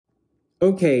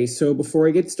Okay, so before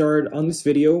I get started on this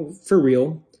video, for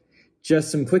real, just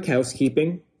some quick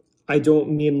housekeeping. I don't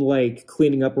mean like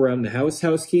cleaning up around the house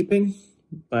housekeeping,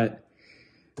 but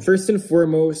first and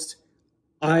foremost,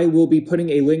 I will be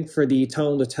putting a link for the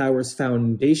Tunnel to Towers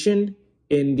Foundation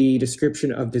in the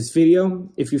description of this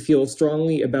video. If you feel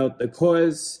strongly about the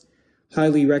cause,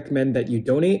 highly recommend that you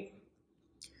donate.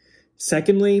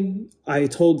 Secondly, I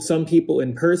told some people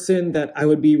in person that I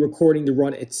would be recording the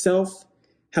run itself.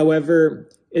 However,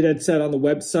 it had said on the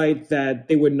website that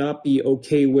they would not be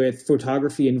okay with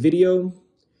photography and video.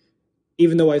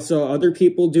 Even though I saw other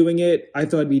people doing it, I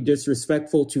thought it'd be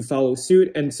disrespectful to follow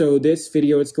suit, and so this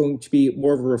video is going to be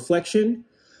more of a reflection.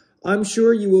 I'm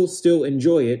sure you will still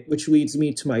enjoy it, which leads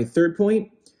me to my third point,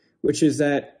 which is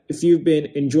that if you've been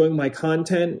enjoying my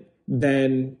content,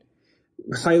 then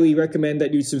highly recommend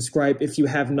that you subscribe if you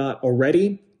have not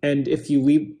already, and if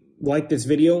you like this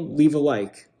video, leave a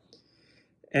like.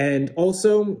 And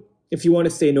also, if you want to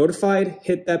stay notified,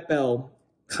 hit that bell,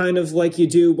 kind of like you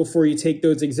do before you take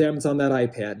those exams on that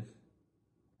iPad.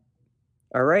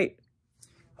 All right.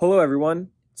 Hello, everyone.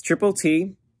 It's Triple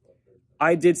T.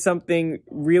 I did something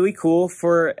really cool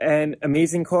for an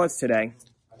amazing cause today.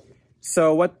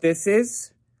 So what this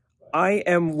is, I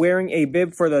am wearing a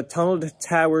bib for the Tunnel to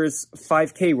Towers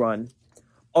 5K run,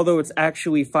 although it's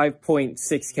actually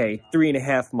 5.6K,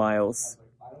 3.5 miles.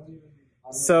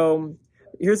 So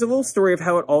here's a little story of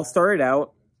how it all started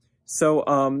out. So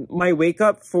my wake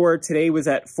up for today was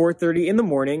at 4:30 in the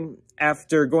morning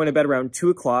after going to bed around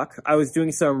 2 o'clock. I was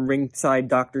doing some ringside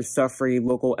doctor stuff for a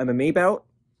local MMA bout.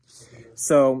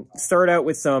 So start out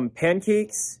with some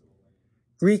pancakes,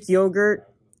 Greek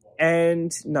yogurt,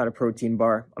 and not a protein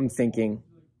bar, I'm thinking.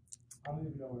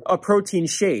 A protein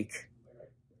shake.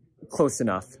 Close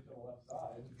enough.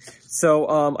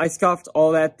 So I scoffed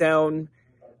all that down.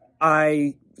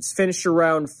 I finished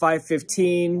around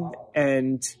 5:15,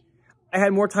 and I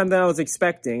had more time than I was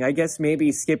expecting. I guess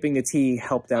maybe skipping the tea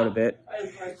helped out a bit.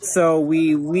 So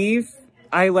we leave.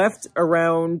 I left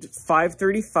around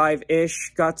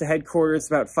 5:35-ish, got to headquarters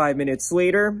about 5 minutes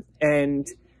later, and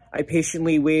I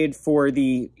patiently waited for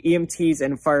the EMTs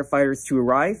and firefighters to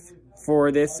arrive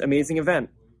for this amazing event.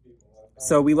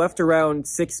 So we left around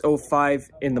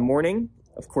 6:05 in the morning,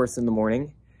 of course in the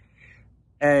morning,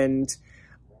 and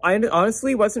I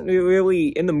honestly wasn't really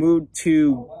in the mood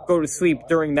to go to sleep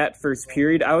during that first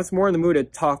period. I was more in the mood to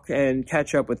talk and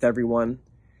catch up with everyone.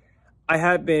 I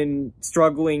have been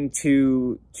struggling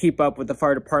to keep up with the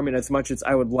fire department as much as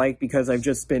I would like because I've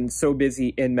just been so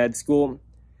busy in med school,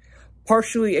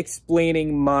 partially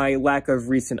explaining my lack of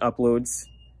recent uploads.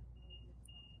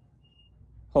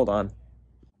 Hold on.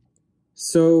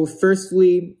 So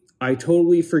firstly, I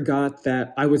totally forgot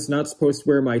that I was not supposed to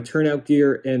wear my turnout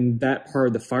gear in that part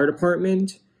of the fire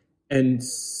department. And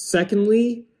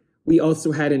secondly, we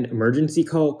also had an emergency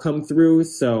call come through,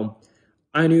 so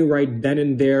I knew right then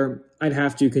and there I'd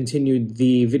have to continue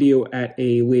the video at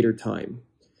a later time.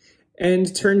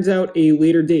 And turns out a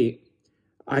later date.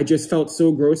 I just felt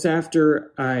so gross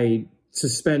after I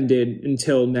suspended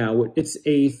until now. It's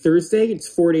a Thursday, it's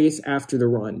 4 days after the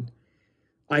run.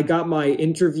 I got my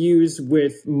interviews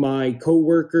with my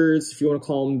coworkers, if you want to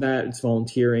call them that, it's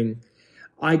volunteering.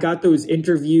 I got those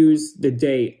interviews the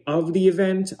day of the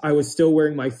event. I was still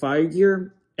wearing my fire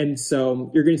gear, and so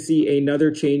you're going to see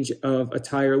another change of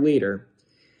attire later.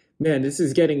 Man, this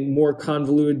is getting more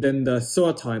convoluted than the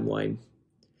Saw timeline.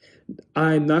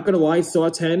 I'm not going to lie, Saw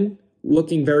 10,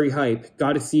 looking very hype.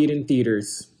 Got to see it in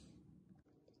theaters.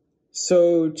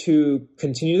 So to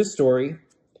continue the story,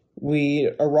 we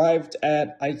arrived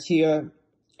at IKEA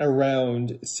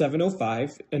around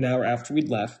 7:05, an hour after we'd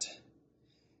left.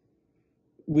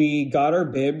 We got our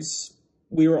bibs.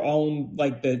 We were all in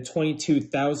like the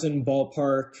 22,000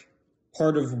 ballpark,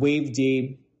 part of Wave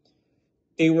D.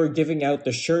 They were giving out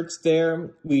the shirts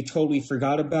there. We totally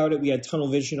forgot about it. We had tunnel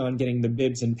vision on getting the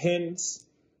bibs and pins,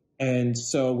 and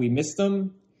so we missed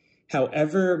them.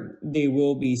 However, they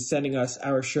will be sending us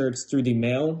our shirts through the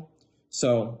mail,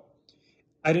 so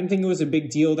I didn't think it was a big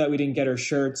deal that we didn't get our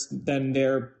shirts then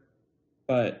there,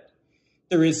 but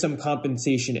there is some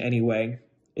compensation anyway.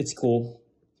 It's cool.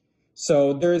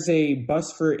 So there's a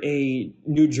bus for a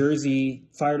New Jersey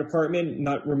fire department,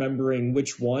 not remembering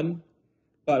which one,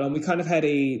 but we kind of had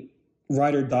a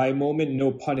ride or die moment,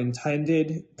 no pun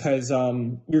intended, because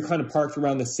we were kind of parked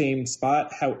around the same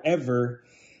spot. However,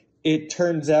 it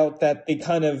turns out that they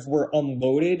kind of were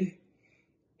unloaded,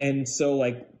 and so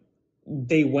like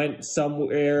they went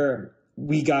somewhere,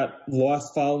 we got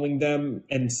lost following them,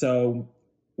 and so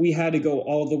we had to go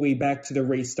all the way back to the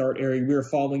race start area. We were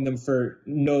following them for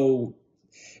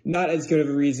not as good of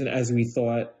a reason as we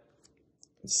thought.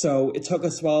 So it took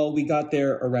us a while. We got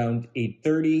there around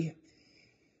 8:30.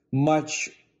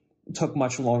 Took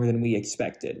much longer than we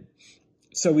expected.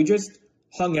 So we just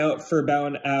hung out for about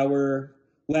an hour,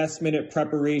 last minute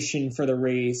preparation for the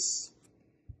race.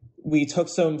 We took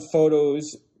some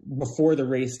photos before the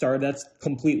race started. That's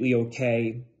completely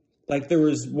okay. Like there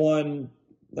was one,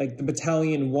 like the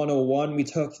Battalion 101, we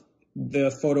took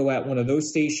the photo at one of those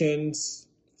stations,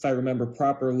 if I remember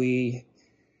properly.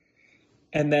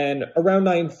 And then around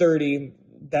 9:30,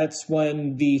 that's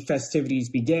when the festivities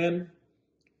began.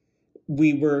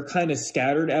 We were kind of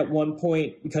scattered at one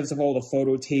point because of all the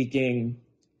photo taking,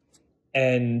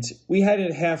 and we had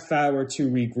a half hour to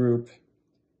regroup.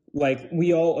 Like,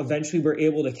 we all eventually were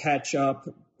able to catch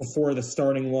up before the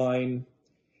starting line.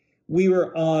 We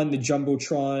were on the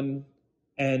Jumbotron,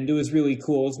 and it was really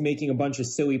cool. It was making a bunch of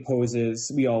silly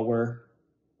poses. We all were.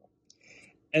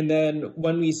 And then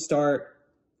when we start,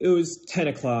 it was 10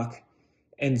 o'clock,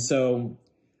 and so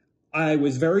I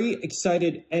was very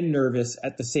excited and nervous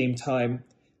at the same time.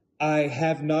 I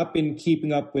have not been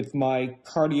keeping up with my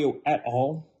cardio at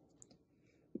all.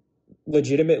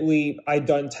 Legitimately, I'd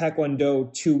done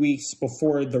Taekwondo 2 weeks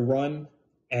before the run,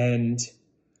 and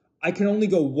I could only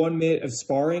go 1 minute of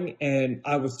sparring, and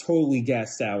I was totally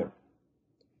gassed out.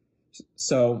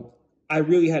 So I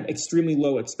really had extremely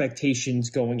low expectations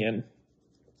going in.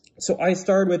 So I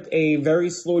started with a very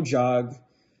slow jog.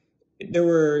 There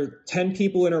were 10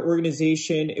 people in our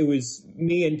organization. It was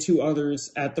me and 2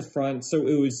 others at the front. So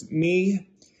it was me,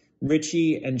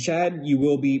 Richie, and Chad. You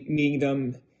will be meeting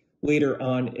them later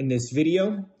on in this video.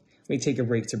 Let me take a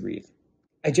break to breathe.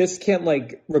 I just can't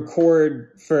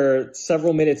record for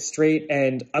several minutes straight,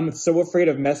 and I'm so afraid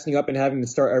of messing up and having to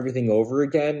start everything over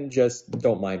again. Just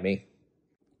don't mind me.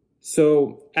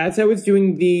 So as I was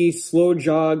doing the slow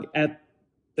jog at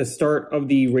the start of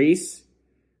the race,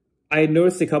 I had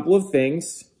noticed a couple of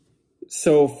things.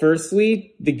 So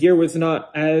firstly, the gear was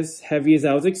not as heavy as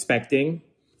I was expecting.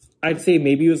 I'd say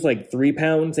maybe it was like 3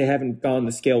 pounds. I haven't gone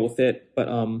the scale with it, but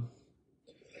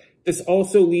this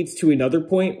also leads to another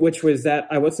point, which was that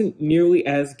I wasn't nearly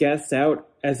as gassed out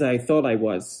as I thought I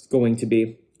was going to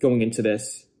be going into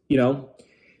this, you know,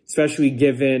 especially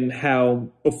given how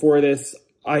before this,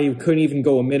 I couldn't even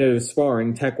go a minute of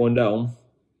sparring Taekwondo.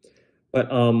 But,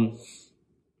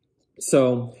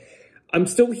 so I'm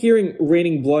still hearing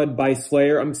Raining Blood by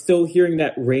Slayer. I'm still hearing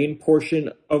that rain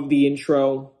portion of the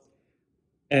intro.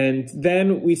 And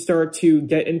then we start to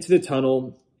get into the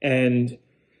tunnel, and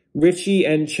Richie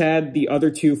and Chad, the other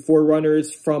 2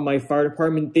 forerunners from my fire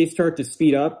department, they start to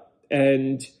speed up,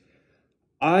 and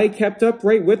I kept up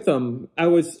right with them. I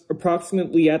was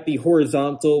approximately at the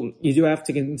horizontal. You do have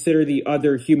to consider the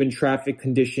other human traffic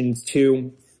conditions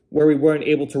too, where we weren't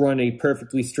able to run a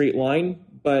perfectly straight line,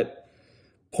 but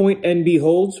point and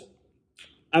behold,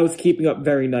 I was keeping up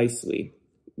very nicely,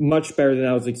 much better than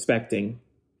I was expecting.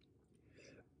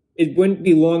 It wouldn't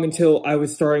be long until I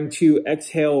was starting to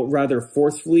exhale rather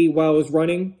forcefully while I was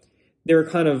running. They were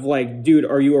kind of like, dude,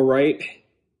 are you all right?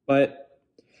 But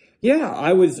yeah,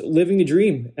 I was living the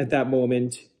dream at that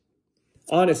moment.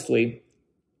 Honestly,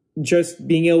 just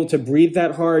being able to breathe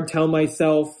that hard, tell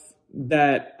myself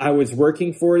that I was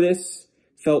working for this,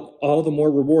 felt all the more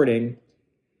rewarding.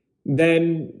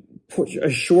 Then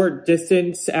a short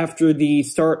distance after the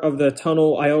start of the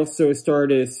tunnel, I also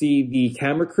started to see the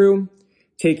camera crew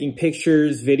taking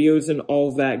pictures, videos, and all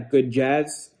of that good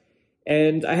jazz.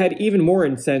 And I had even more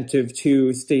incentive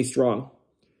to stay strong.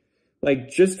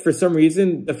 Like, just for some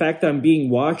reason, the fact that I'm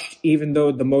being watched, even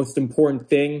though the most important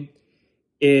thing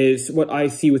is what I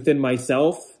see within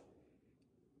myself,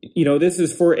 you know, this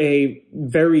is for a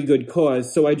very good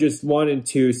cause. So I just wanted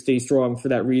to stay strong for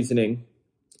that reasoning.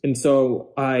 And so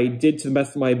I did to the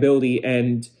best of my ability,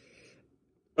 and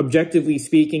objectively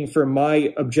speaking, for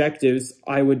my objectives,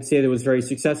 I would say that it was very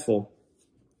successful.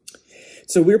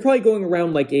 So we were probably going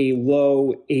around like a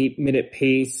low 8-minute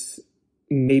pace,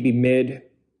 maybe mid.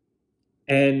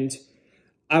 And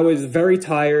I was very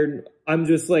tired. I'm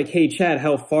just like, hey, Chad,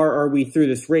 how far are we through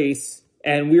this race?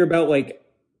 And we were about like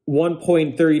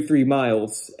 1.33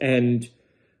 miles. And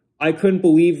I couldn't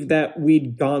believe that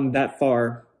we'd gone that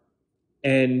far.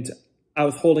 And I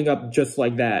was holding up just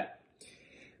like that.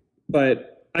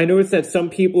 But I noticed that some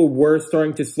people were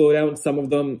starting to slow down, some of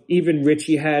them. Even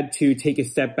Richie had to take a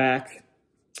step back.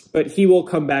 But he will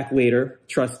come back later,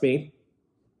 trust me.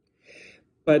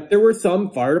 But there were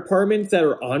some fire departments that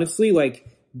are honestly,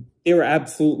 like, they were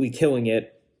absolutely killing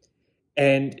it.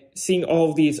 And seeing all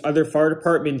of these other fire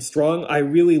departments strong, I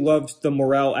really loved the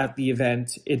morale at the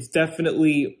event. It's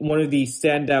definitely one of the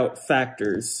standout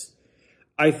factors.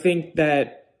 I think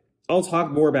that I'll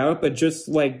talk more about it, but just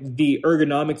like the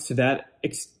ergonomics to that,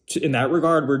 in that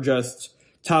regard, were just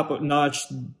top notch.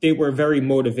 They were very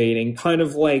motivating, kind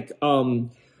of like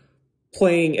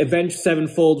playing Avenged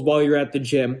Sevenfold while you're at the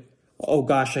gym. Oh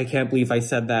gosh, I can't believe I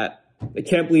said that. I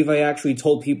can't believe I actually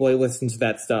told people I listened to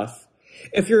that stuff.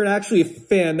 If you're actually a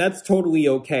fan, that's totally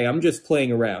okay. I'm just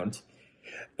playing around.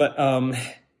 But,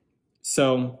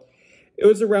 so it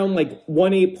was around like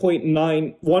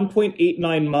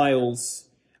 1.89 miles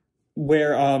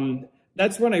where,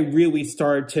 that's when I really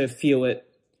started to feel it.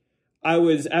 I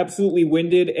was absolutely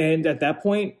winded, and at that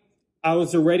point, I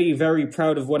was already very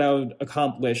proud of what I had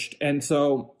accomplished, and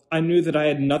so I knew that I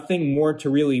had nothing more to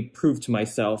really prove to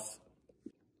myself.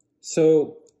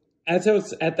 So, as I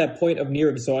was at that point of near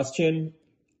exhaustion,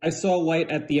 I saw light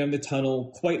at the end of the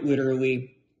tunnel, quite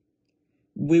literally.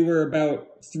 We were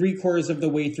about 3/4 of the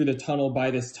way through the tunnel by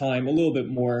this time, a little bit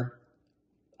more.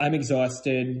 I'm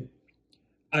exhausted.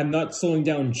 I'm not slowing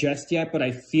down just yet, but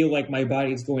I feel like my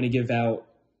body is going to give out.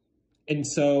 And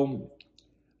so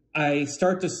I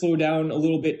start to slow down a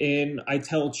little bit in. I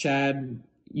tell Chad,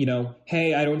 you know,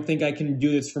 hey, I don't think I can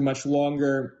do this for much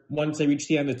longer. Once I reach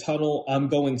the end of the tunnel, I'm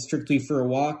going strictly for a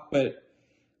walk, but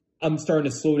I'm starting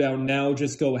to slow down now.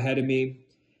 Just go ahead of me.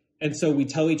 And so we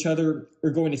tell each other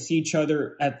we're going to see each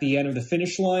other at the end of the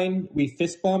finish line. We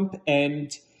fist bump,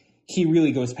 and he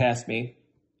really goes past me.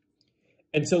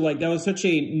 And so, like, that was such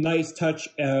a nice touch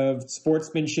of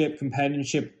sportsmanship,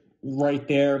 companionship right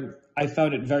there. I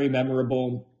found it very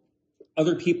memorable.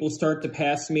 Other people start to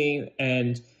pass me,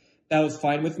 and that was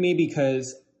fine with me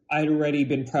because I'd already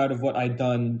been proud of what I'd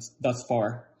done thus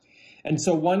far. And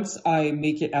so once I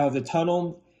make it out of the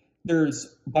tunnel,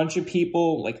 there's a bunch of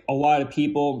people, like a lot of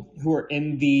people who are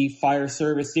in the fire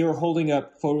service. They were holding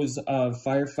up photos of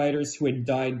firefighters who had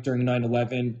died during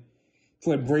 9/11,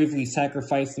 who had bravely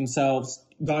sacrificed themselves,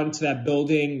 gone to that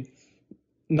building,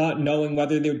 not knowing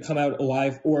whether they would come out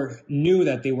alive or knew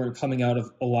that they weren't coming out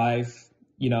of alive.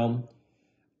 You know,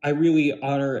 I really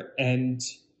honor,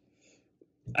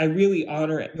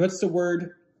 what's the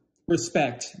word?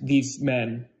 Respect these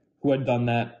men who had done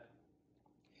that.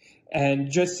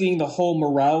 And just seeing the whole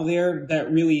morale there,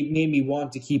 that really made me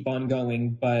want to keep on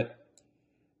going. But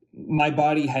my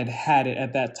body had had it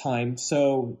at that time.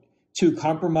 So to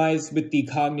compromise with the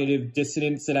cognitive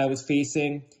dissonance that I was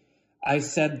facing, I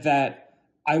said that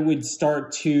I would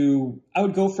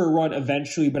go for a run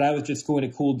eventually, but I was just going to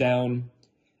cool down.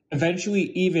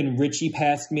 Eventually, even Richie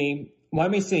passed me. Why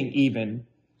am I saying even?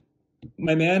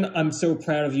 My man, I'm so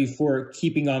proud of you for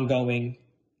keeping on going.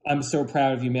 I'm so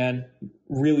proud of you, man.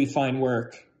 Really fine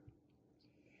work.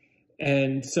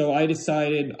 And so I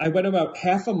decided, I went about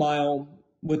half a mile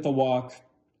with the walk.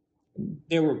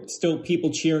 There were still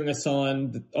people cheering us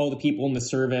on, all the people in the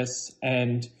service.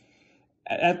 And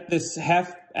at this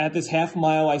half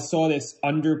mile, I saw this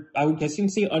I guess you can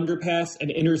say underpass, an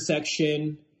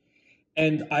intersection.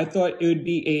 And I thought it would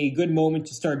be a good moment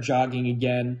to start jogging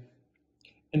again.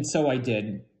 And so I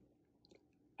did.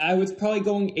 I was probably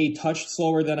going a touch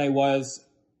slower than I was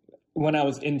when I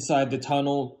was inside the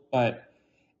tunnel, but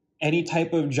any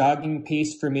type of jogging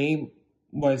pace for me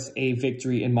was a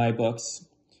victory in my books.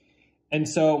 And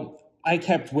so I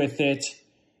kept with it.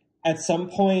 At some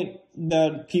point,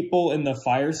 the people in the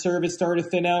fire service started to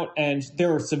thin out, and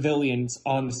there were civilians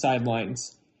on the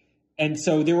sidelines. And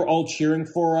so they were all cheering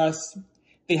for us.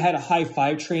 They had a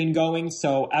high-five train going,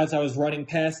 so as I was running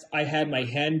past, I had my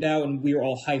hand out, and we were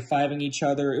all high-fiving each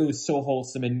other. It was so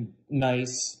wholesome and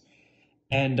nice.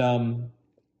 And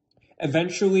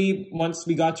eventually, once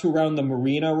we got to around the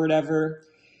marina or whatever,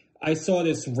 I saw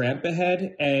this ramp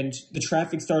ahead, and the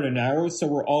traffic started to narrow, so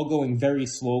we're all going very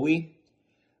slowly.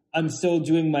 I'm still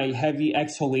doing my heavy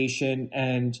exhalation,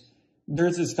 and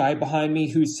there's this guy behind me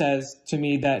who says to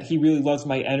me that he really loves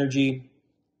my energy.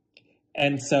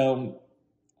 And so,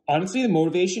 honestly, the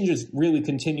motivation just really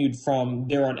continued from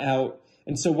there on out.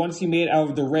 And so once he made it out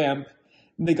of the ramp,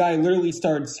 the guy literally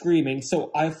started screaming.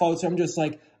 So I followed, so I'm just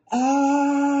like,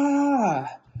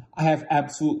 ah! I have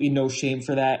absolutely no shame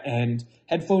for that. And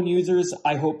headphone users,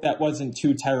 I hope that wasn't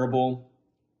too terrible.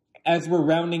 As we're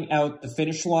rounding out the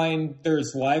finish line,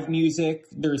 there's live music.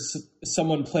 There's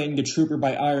someone playing The Trooper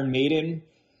by Iron Maiden.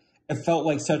 It felt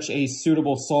like such a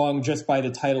suitable song just by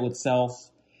the title itself.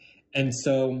 And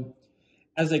so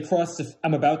as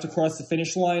I'm about to cross the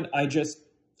finish line,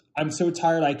 I'm so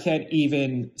tired I can't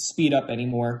even speed up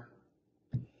anymore.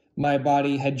 My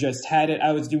body had just had it.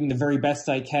 I was doing the very best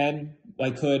I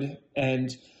could,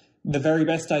 and the very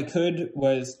best I could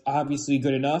was obviously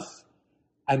good enough.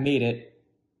 I made it.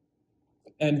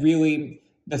 And really,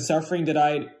 the suffering that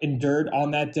I endured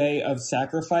on that day of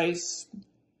sacrifice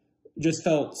just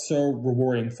felt so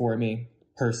rewarding for me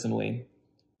personally.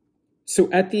 So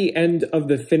at the end of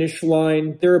the finish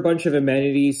line, there were a bunch of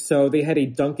amenities. So they had a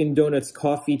Dunkin' Donuts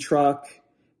coffee truck.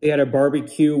 They had a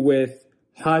barbecue with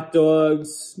hot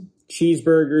dogs,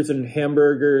 cheeseburgers, and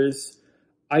hamburgers.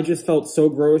 I just felt so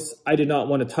gross. I did not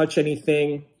want to touch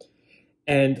anything.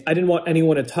 And I didn't want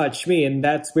anyone to touch me. And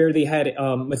that's where they had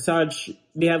massage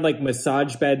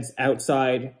beds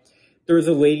outside. There was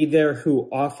a lady there who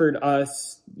offered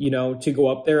us, to go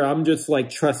up there. I'm just like,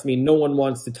 trust me, no one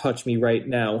wants to touch me right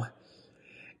now.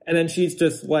 And then she's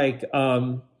just like,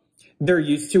 they're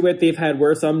used to it. They've had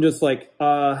worse. I'm just like,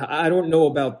 I don't know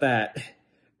about that.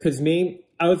 Because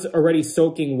I was already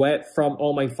soaking wet from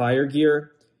all my fire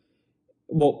gear.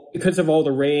 Well, because of all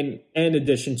the rain, in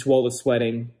addition to all the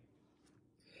sweating.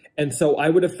 And so I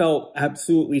would have felt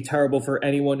absolutely terrible for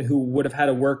anyone who would have had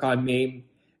to work on me.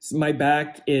 My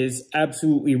back is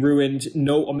absolutely ruined.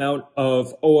 No amount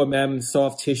of OMM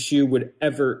soft tissue would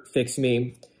ever fix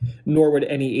me, nor would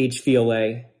any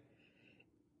HVLA.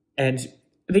 And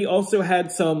they also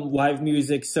had some live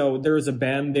music. So there was a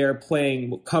band there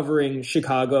covering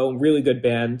Chicago, really good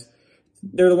band.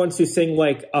 They're the ones who sing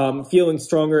like Feeling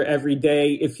Stronger Every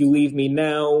Day, If You Leave Me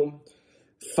Now,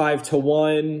 5 to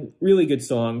 1, really good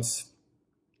songs.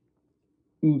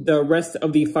 The rest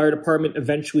of the fire department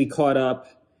eventually caught up.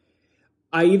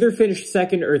 I either finished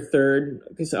second or third,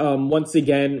 because once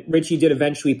again, Richie did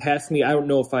eventually pass me. I don't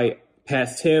know if I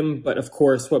passed him, but of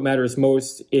course, what matters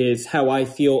most is how I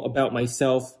feel about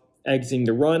myself exiting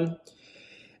the run.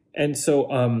 And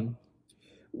so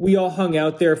we all hung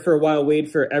out there for a while,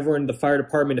 waited for everyone in the fire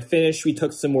department to finish. We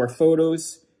took some more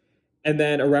photos. And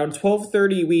then around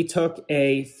 12:30, we took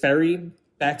a ferry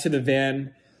back to the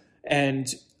van. And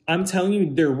I'm telling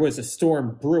you, there was a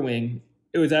storm brewing.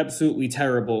 It was absolutely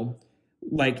terrible.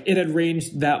 Like, it had rained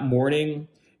that morning.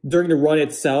 During the run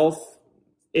itself,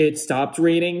 it stopped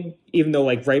raining, even though,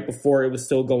 like, right before it was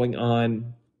still going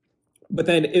on. But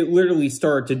then it literally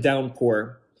started to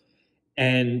downpour.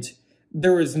 And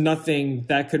there was nothing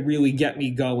that could really get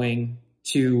me going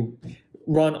to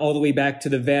run all the way back to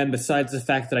the van besides the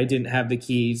fact that I didn't have the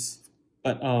keys.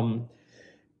 But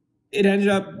it ended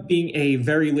up being a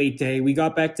very late day. We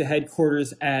got back to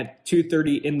headquarters at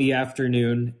 2:30 in the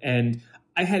afternoon, and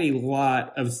I had a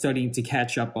lot of studying to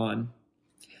catch up on.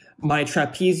 I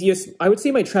would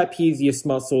say my trapezius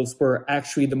muscles were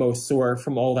actually the most sore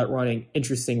from all that running,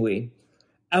 interestingly.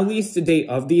 At least the day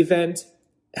of the event.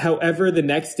 However, the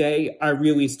next day, I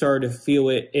really started to feel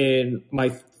it in my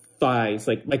thighs,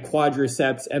 like my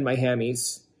quadriceps and my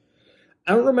hammies.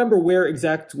 I don't remember where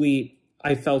exactly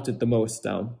I felt it the most,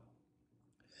 though.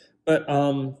 But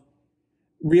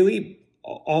really,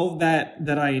 all that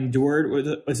I endured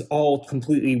was all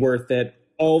completely worth it.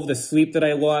 All of the sleep that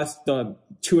I lost, the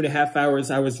 2.5 hours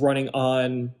I was running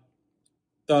on,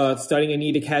 the studying I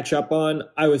need to catch up on,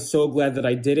 I was so glad that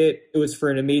I did it. It was for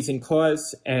an amazing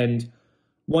cause. And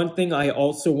one thing I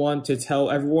also want to tell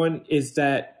everyone is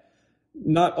that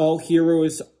not all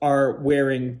heroes are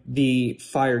wearing the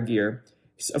fire gear.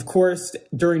 Of course,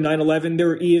 during 9/11, there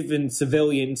were even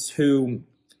civilians who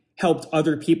helped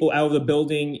other people out of the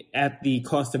building at the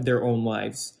cost of their own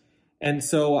lives. And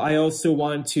so I also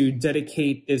want to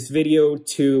dedicate this video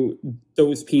to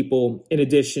those people in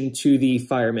addition to the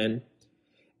firemen.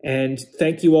 And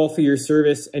thank you all for your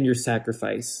service and your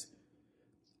sacrifice.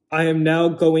 I am now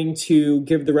going to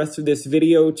give the rest of this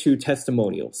video to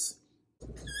testimonials.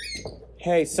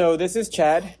 Hey, so this is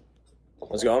Chad.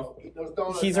 How's it going?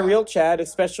 He's a real Chad,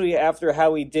 especially after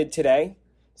how he did today.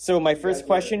 So my first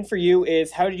question for you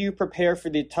is, how did you prepare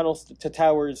for the Tunnels to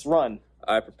Towers run?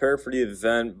 I prepared for the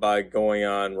event by going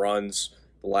on runs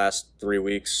the last 3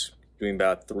 weeks, doing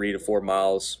about 3 to 4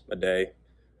 miles a day.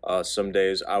 Some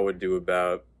days I would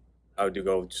go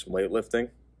some weightlifting,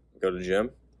 go to the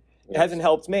gym. It hasn't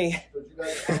helped me.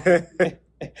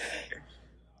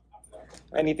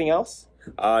 Anything else?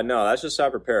 No, that's just how I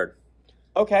prepared.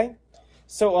 Okay.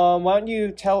 So why don't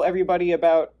you tell everybody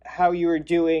about how you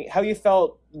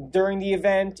felt during the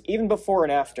event, even before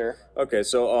and after. Okay,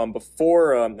 so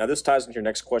before, now this ties into your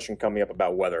next question coming up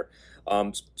about weather.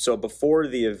 So before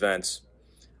the event,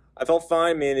 I felt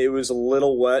fine. I mean, it was a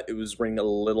little wet. It was raining a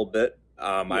little bit.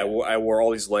 I wore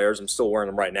all these layers. I'm still wearing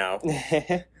them right now.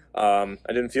 I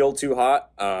didn't feel too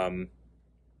hot. I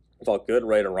felt good,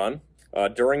 ready to run.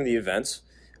 During the event,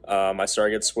 I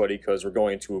started to get sweaty because we're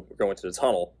going to the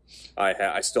tunnel.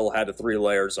 I still had the 3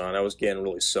 layers on. I was getting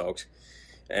really soaked.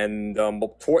 And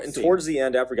towards the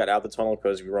end, after we got out of the tunnel,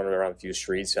 because we were running around a few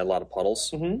streets, had a lot of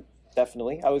puddles.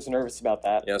 Definitely. I was nervous about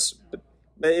that. Yes, but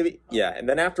maybe, yeah. And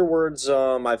then afterwards,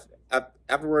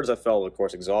 Afterwards, I felt, of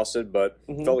course, exhausted, but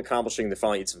felt accomplishing to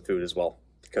finally eat some food as well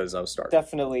because I was starving.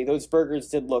 Definitely. Those burgers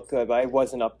did look good, but I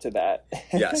wasn't up to that.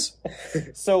 Yes.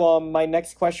 So my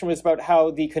next question was about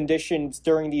how the conditions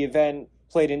during the event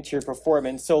played into your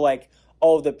performance. So, like,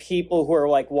 all of the people who are,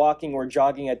 like, walking or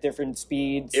jogging at different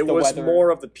speeds. It was more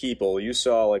of the people. You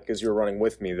saw, like, because you were running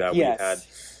with me, that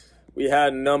we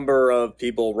had a number of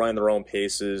people running their own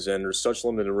paces, and there's such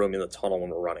limited room in the tunnel when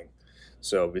we're running.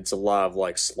 So it's a lot of,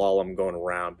 like, slalom going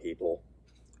around people.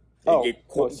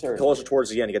 Closer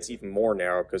towards the end, it gets even more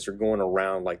narrow because you're going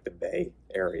around, like, the bay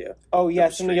area. Oh,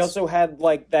 yes, and we also had,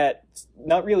 like, that,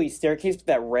 not really staircase, but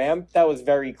that ramp that was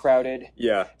very crowded.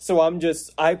 Yeah. So I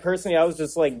was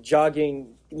just, like,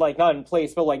 jogging, like, not in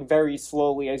place, but, like, very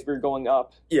slowly as we were going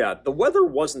up. Yeah, the weather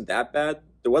wasn't that bad.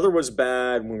 The weather was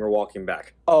bad when we were walking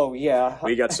back. Oh, yeah.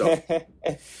 We got soaked.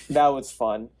 That was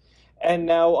fun. And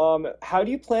now, how do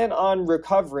you plan on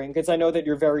recovering? Because I know that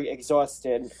you're very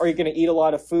exhausted. Are you going to eat a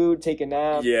lot of food, take a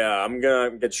nap? Yeah, I'm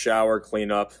going to get shower,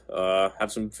 clean up,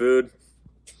 have some food.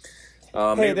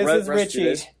 Hey, this is Richie.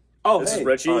 This is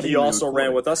Richie. He also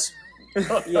ran with us.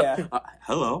 Yeah.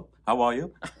 Hello. How are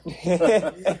you?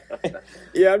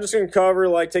 Yeah, I'm just going to cover,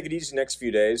 like, take it easy next few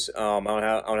days. I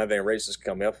don't have any races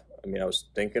coming up. I mean, I was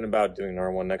thinking about doing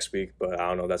another one next week, but I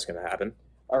don't know if that's going to happen.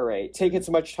 All right. Take as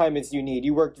much time as you need.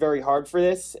 You worked very hard for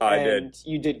this. I did.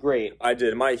 You did great. I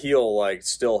did. My heel, like,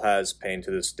 still has pain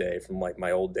to this day from, like,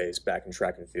 my old days back in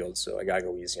track and field, so I got to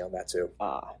go easy on that, too.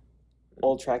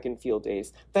 Old track and field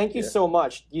days. Thank you so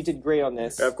much. You did great on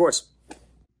this. Yeah, of course.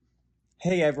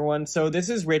 Hey, everyone. So this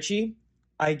is Richie.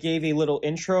 I gave a little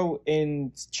intro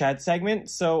in Chad's segment.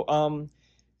 So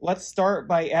let's start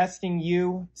by asking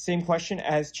you same question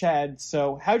as Chad.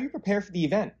 So how do you prepare for the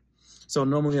event? So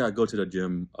normally I go to the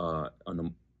gym on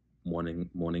the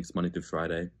mornings, Monday through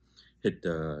Friday, hit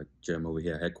the gym over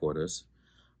here at headquarters.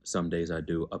 Some days I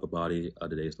do upper body,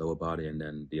 other days lower body, and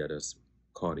then the others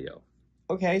cardio.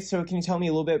 Okay, so can you tell me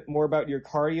a little bit more about your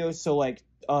cardio? So like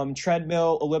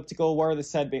treadmill, elliptical, what are the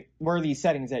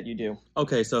settings that you do?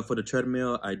 Okay, so for the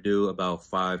treadmill, I do about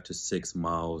 5 to 6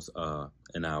 miles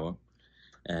an hour.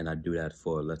 And I do that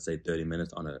for, let's say, 30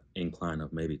 minutes on an incline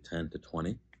of maybe 10 to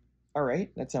 20. All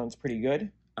right, that sounds pretty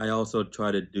good. I also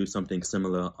try to do something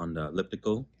similar on the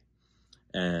elliptical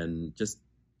and just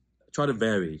try to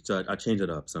vary. So I change it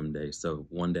up some days. So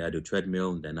one day I do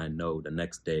treadmill, and then I know the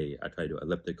next day I try to do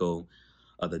elliptical.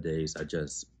 Other days I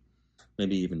just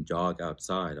maybe even jog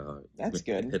outside or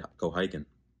go hiking.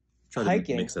 Try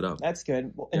to mix it up. That's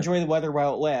good. Well, enjoy the weather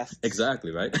while it lasts.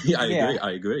 Exactly, right?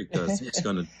 I agree, because it's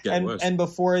going to get worse. And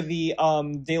before the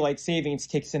daylight savings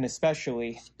kicks in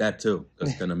especially. That too, because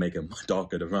it's going to make it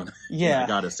darker to run. Yeah. I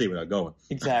got to see where I'm going.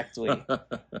 Exactly.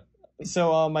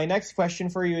 So my next question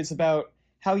for you is about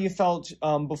how you felt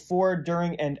before,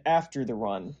 during, and after the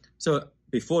run. So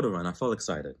before the run, I felt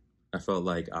excited. I felt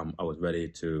like I was ready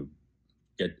to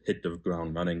hit the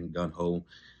ground running, gun-ho.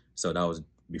 So that was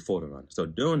before the run. So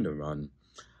during the run,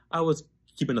 I was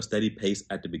keeping a steady pace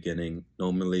at the beginning.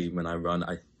 Normally when I run,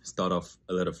 I start off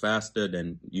a little faster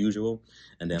than usual,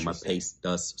 and then my pace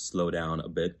does slow down a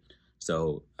bit.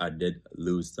 So I did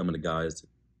lose some of the guys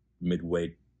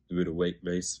midway through the weight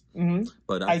race. Mm-hmm.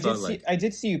 But I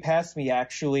did see you pass me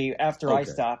actually after I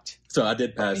stopped. So I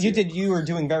did pass you. You were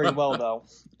doing very well though.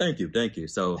 Thank you.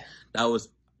 So that was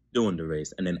during the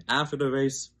race. And then after the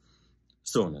race,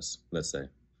 soreness, let's say.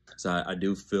 So I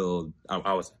do feel,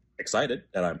 I was excited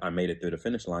that I made it through the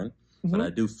finish line, but I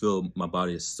do feel my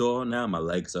body is sore now. My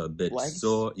legs are a bit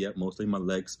sore. Yeah, mostly my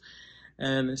legs.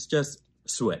 And it's just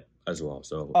sweat as well.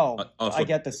 So I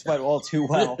get the sweat all too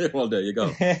well. Well, there you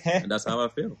go. And that's how I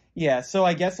feel. Yeah, so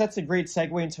I guess that's a great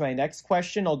segue into my next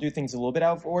question. I'll do things a little bit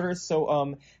out of order.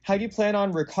 So how do you plan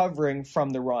on recovering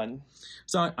from the run?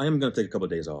 So I am going to take a couple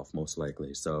of days off, most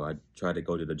likely. So I try to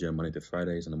go to the gym Monday to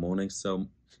Fridays in the morning. So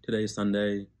today is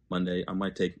Sunday, Monday, I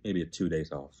might take maybe 2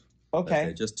 days off.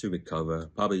 Okay. Just to recover.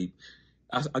 Probably,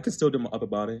 I could still do my upper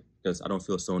body because I don't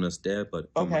feel soreness there. But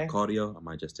for my cardio, I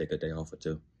might just take a day off or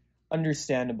 2.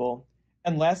 Understandable.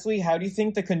 And lastly, how do you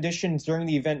think the conditions during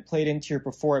the event played into your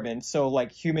performance? So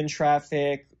like human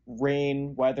traffic,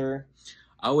 rain, weather?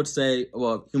 I would say,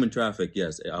 well, human traffic,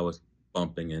 yes. I was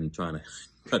bumping and trying to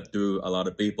cut through a lot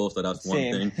of people, so that's one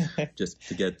thing just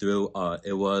to get through.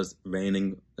 It was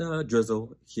raining,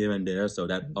 drizzle here and there, so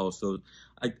that also,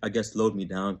 I guess, slowed me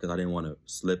down because I didn't want to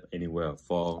slip anywhere or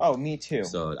fall. Oh, me too.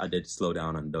 So I did slow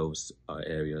down on those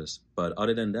areas. But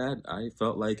other than that, I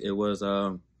felt like it was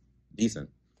decent.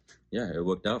 Yeah, it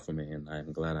worked out for me, and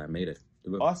I'm glad I made it.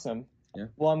 Awesome. Yeah.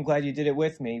 Well, I'm glad you did it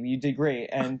with me. You did great.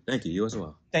 And thank you. You as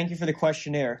well. Thank you for the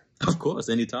questionnaire. Of course,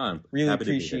 anytime. Really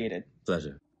appreciate it.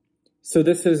 Pleasure. So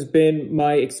this has been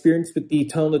my experience with the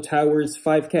Tunnel to Towers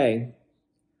 5K.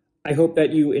 I hope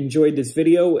that you enjoyed this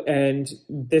video, and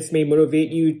this may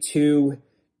motivate you to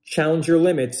challenge your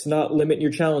limits, not limit your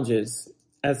challenges,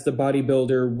 as the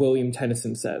bodybuilder William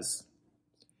Tennyson says.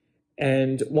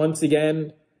 And once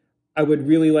again, I would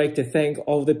really like to thank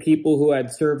all the people who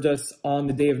had served us on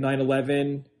the day of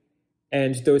 9/11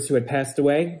 and those who had passed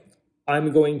away.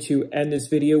 I'm going to end this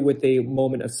video with a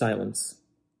moment of silence.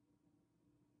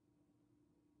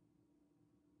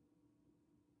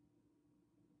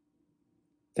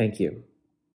 Thank you.